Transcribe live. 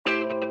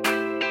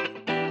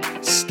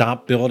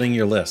Stop building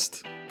your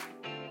list.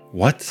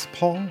 What,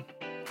 Paul?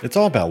 It's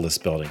all about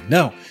list building.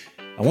 No,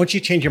 I want you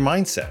to change your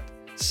mindset.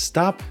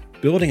 Stop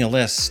building a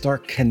list.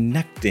 Start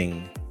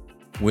connecting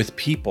with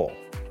people.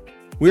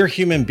 We're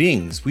human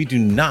beings. We do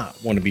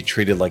not want to be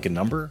treated like a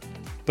number.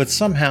 But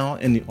somehow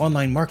in the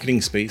online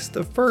marketing space,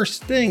 the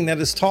first thing that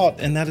is taught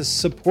and that is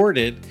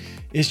supported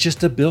is just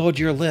to build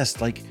your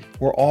list. Like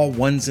we're all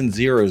ones and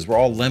zeros. We're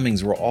all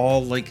lemmings. We're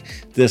all like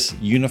this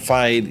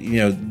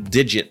unified,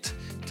 digit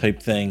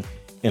type thing.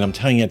 And I'm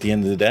telling you, at the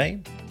end of the day,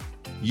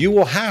 you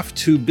will have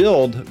to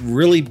build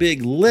really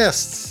big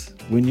lists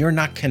when you're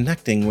not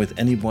connecting with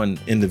anyone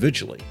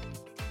individually.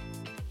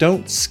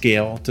 Don't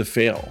scale to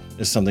fail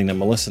is something that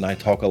Melissa and I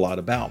talk a lot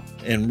about.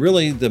 And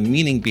really the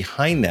meaning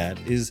behind that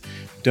is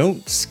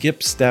don't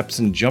skip steps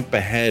and jump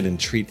ahead and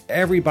treat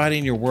everybody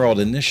in your world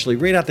initially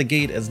right out the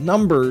gate as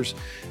numbers,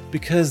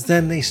 because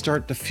then they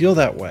start to feel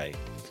that way.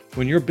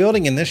 When you're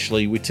building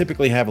initially, we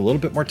typically have a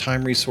little bit more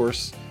time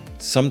resource.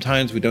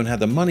 Sometimes we don't have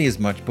the money as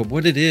much, but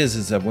what it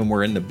is that when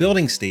we're in the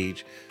building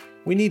stage,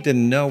 we need to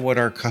know what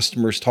our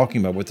customer's talking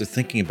about, what they're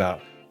thinking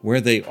about,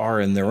 where they are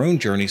in their own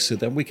journey, so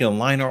that we can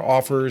align our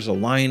offers,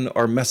 align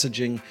our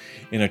messaging,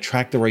 and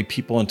attract the right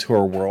people into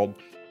our world.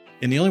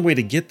 And the only way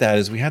to get that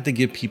is we have to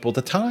give people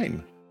the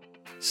time.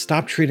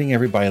 Stop treating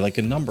everybody like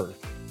a number.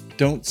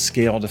 Don't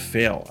scale to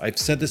fail. I've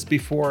said this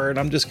before, and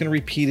I'm just going to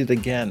repeat it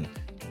again.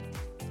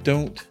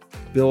 Don't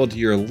build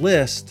your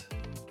list,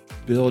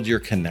 build your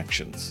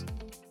connections.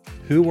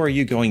 Who are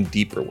you going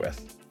deeper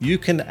with? You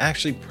can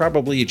actually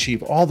probably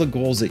achieve all the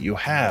goals that you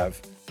have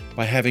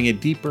by having a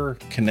deeper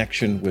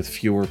connection with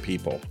fewer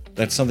people.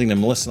 That's something that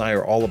Melissa and I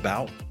are all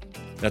about.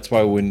 That's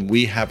why when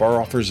we have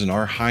our offers and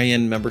our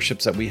high-end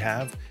memberships that we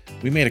have,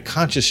 we made a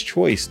conscious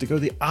choice to go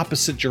the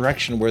opposite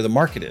direction where the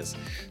market is.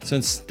 So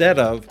instead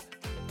of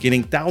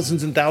getting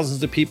thousands and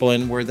thousands of people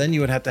in, where then you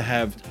would have to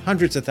have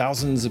hundreds of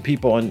thousands of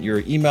people on your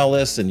email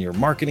list and your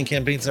marketing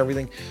campaigns and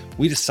everything,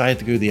 we decided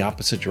to go the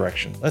opposite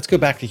direction. Let's go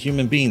back to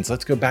human beings.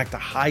 Let's go back to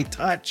high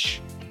touch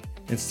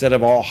instead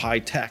of all high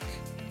tech.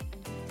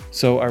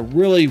 So I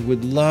really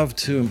would love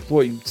to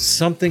employ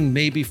something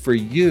maybe for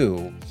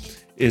you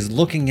is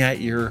looking at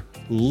your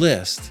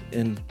list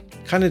and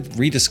kind of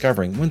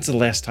rediscovering when's the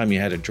last time you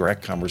had a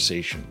direct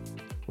conversation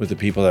with the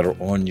people that are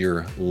on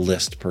your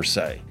list per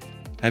se.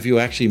 Have you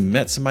actually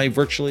met somebody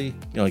virtually,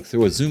 like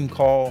through a Zoom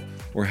call,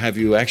 or have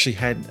you actually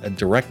had a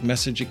direct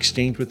message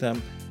exchange with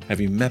them?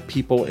 Have you met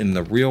people in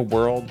the real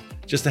world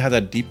just to have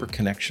that deeper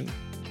connection?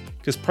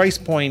 Because price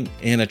point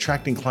and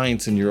attracting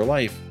clients in your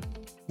life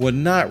would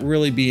not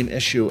really be an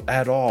issue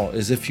at all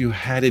as if you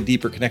had a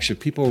deeper connection.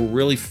 People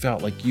really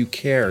felt like you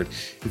cared.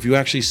 If you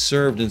actually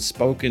served and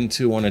spoken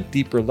to on a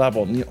deeper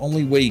level, and the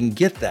only way you can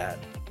get that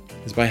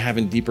is by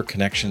having deeper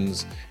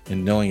connections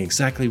and knowing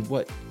exactly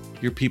what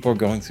your people are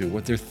going through,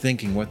 what they're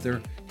thinking, what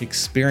they're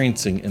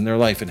experiencing in their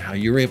life, and how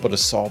you're able to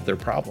solve their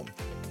problem.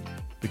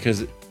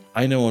 Because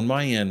I know on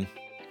my end,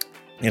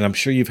 and I'm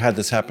sure you've had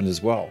this happen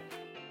as well,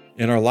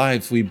 in our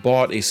lives, we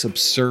bought a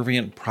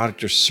subservient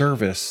product or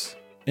service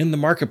in the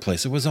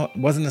marketplace. It wasn't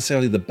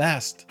necessarily the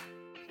best,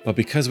 but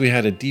because we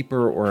had a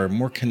deeper or a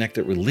more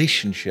connected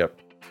relationship,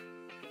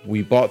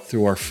 we bought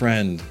through our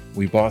friend,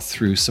 we bought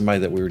through somebody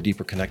that we were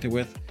deeper connected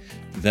with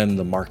than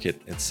the market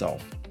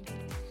itself.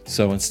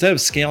 So instead of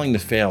scaling to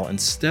fail,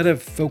 instead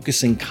of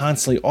focusing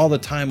constantly all the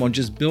time on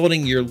just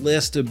building your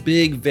list of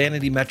big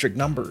vanity metric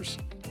numbers,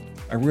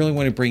 I really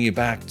want to bring you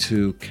back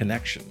to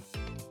connection.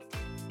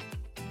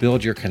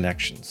 Build your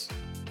connections.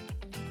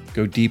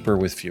 Go deeper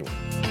with fewer.